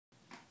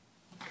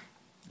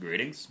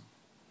Greetings.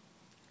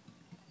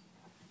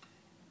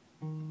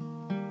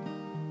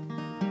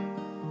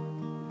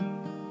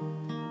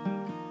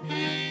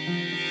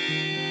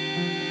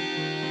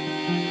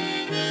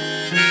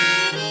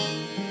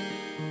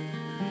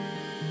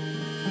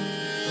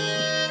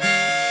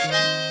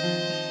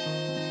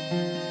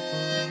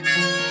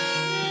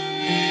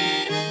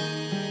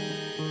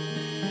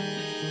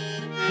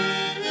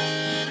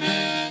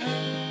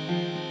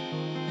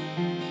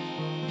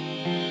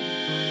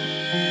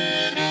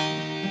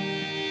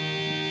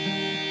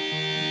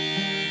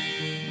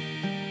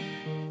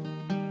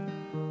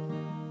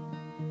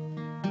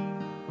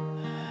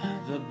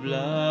 The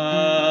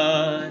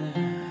blood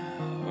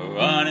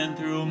running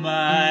through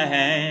my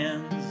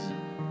hands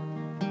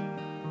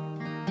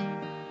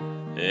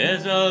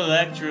is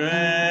electric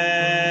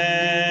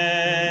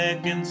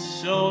and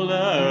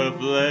solar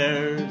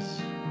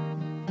flares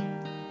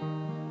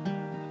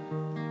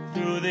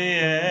through the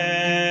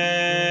air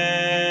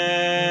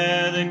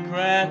that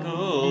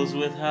crackles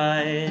with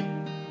height,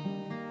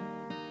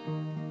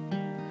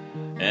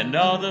 and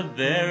all the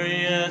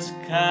various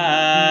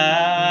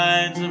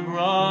kinds of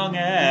wrong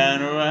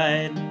and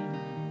right,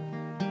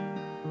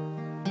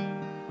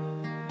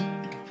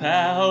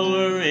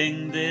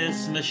 powering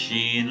this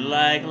machine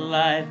like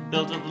life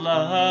built of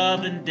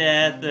love and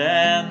death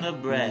and the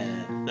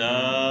breath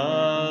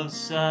of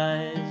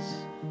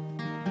sighs.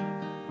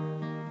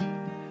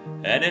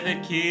 And if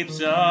it keeps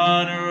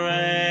on raining,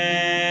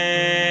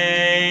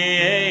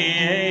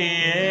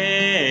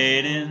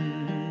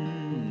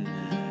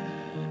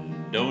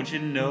 don't you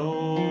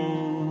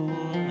know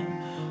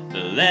the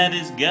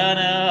levee's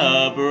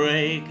gonna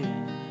break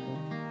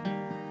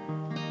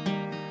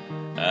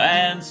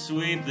and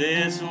sweep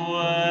this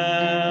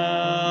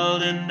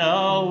world and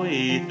all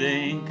we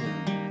think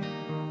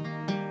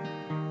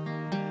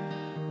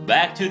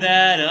back to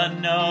that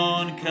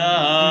unknown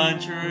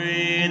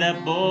country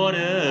that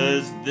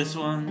borders this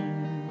one,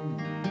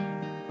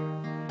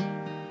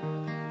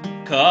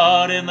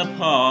 caught in the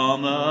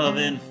palm of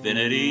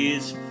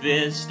infinity's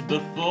fist.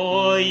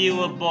 Before you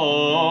were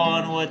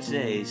born, what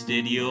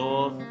tasted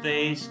your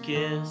face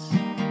kiss?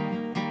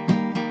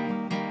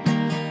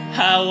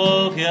 I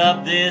woke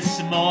up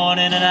this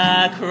morning and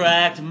I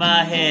cracked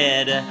my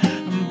head,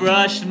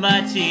 brushed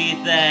my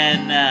teeth,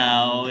 and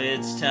now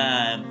it's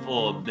time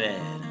for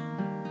bed.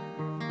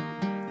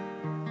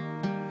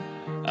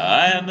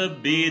 I am the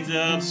beads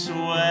of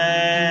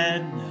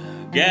sweat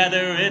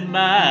gather in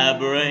my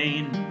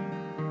brain,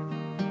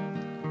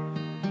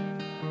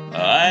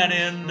 and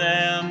in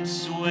them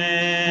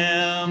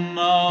swim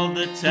all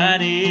the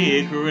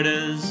tiny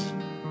critters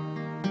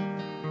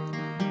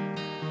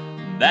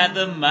that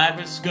the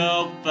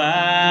microscope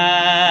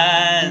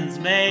finds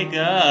make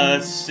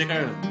us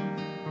sicker.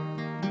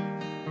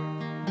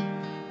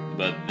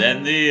 But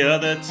then the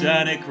other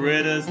tiny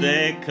critters,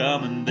 they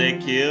come and they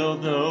kill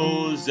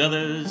those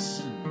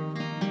others,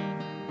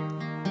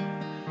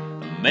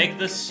 make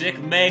the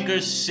sick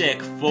makers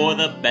sick for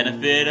the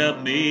benefit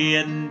of me,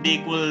 and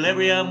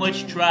equilibrium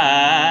which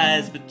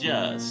tries but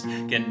just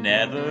can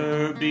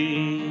never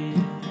be.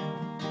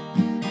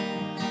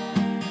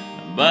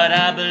 But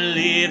I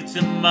believe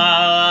tomorrow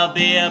I'll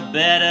be a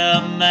better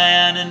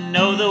man and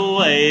know the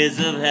ways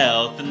of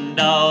health and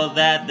all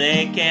that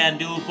they can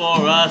do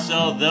for us.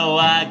 Although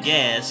I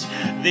guess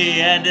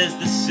the end is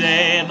the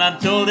same, I'm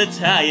told it's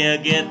how you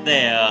get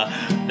there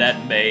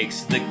that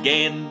makes the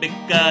game,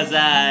 because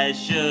I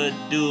should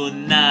do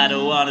not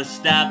want to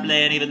stop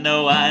playing, even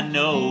though I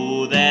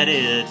know that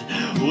it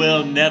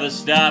will never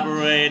stop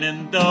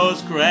raining.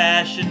 Those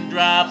crashing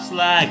drops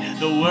like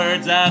the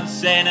words I'm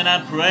saying, and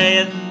I'm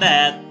praying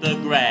that the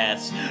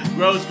grass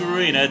grows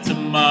greener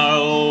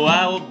tomorrow.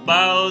 I will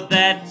borrow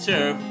that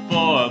turf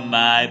for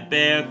my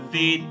bare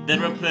feet,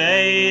 then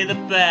repay the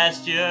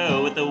pasture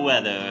with the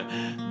weather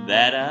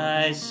that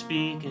I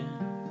speak in.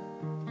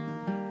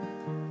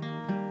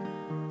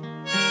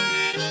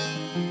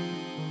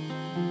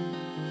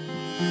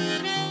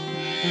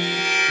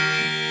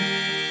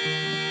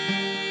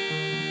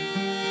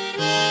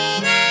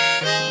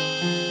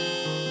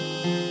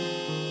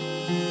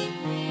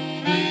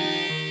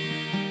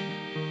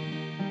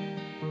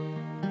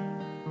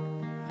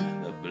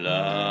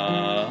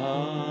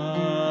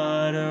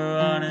 Blood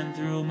running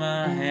through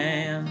my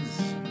hands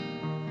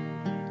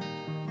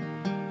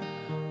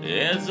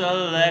is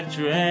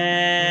electric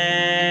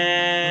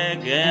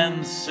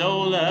and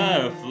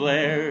solar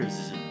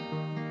flares,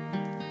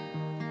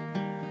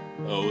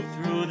 oh,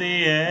 through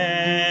the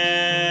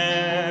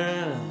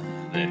air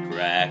that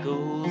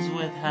crackles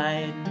with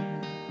height,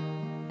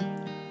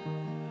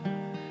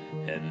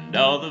 and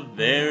all the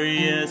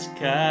various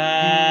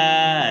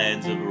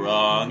kinds of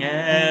wrong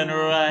and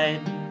right,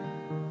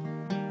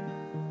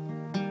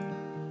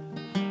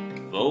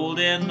 fold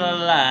in the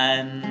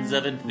lines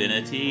of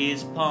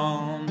infinity's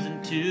palms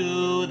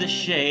into the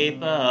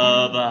shape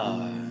of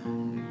our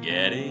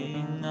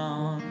getting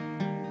on.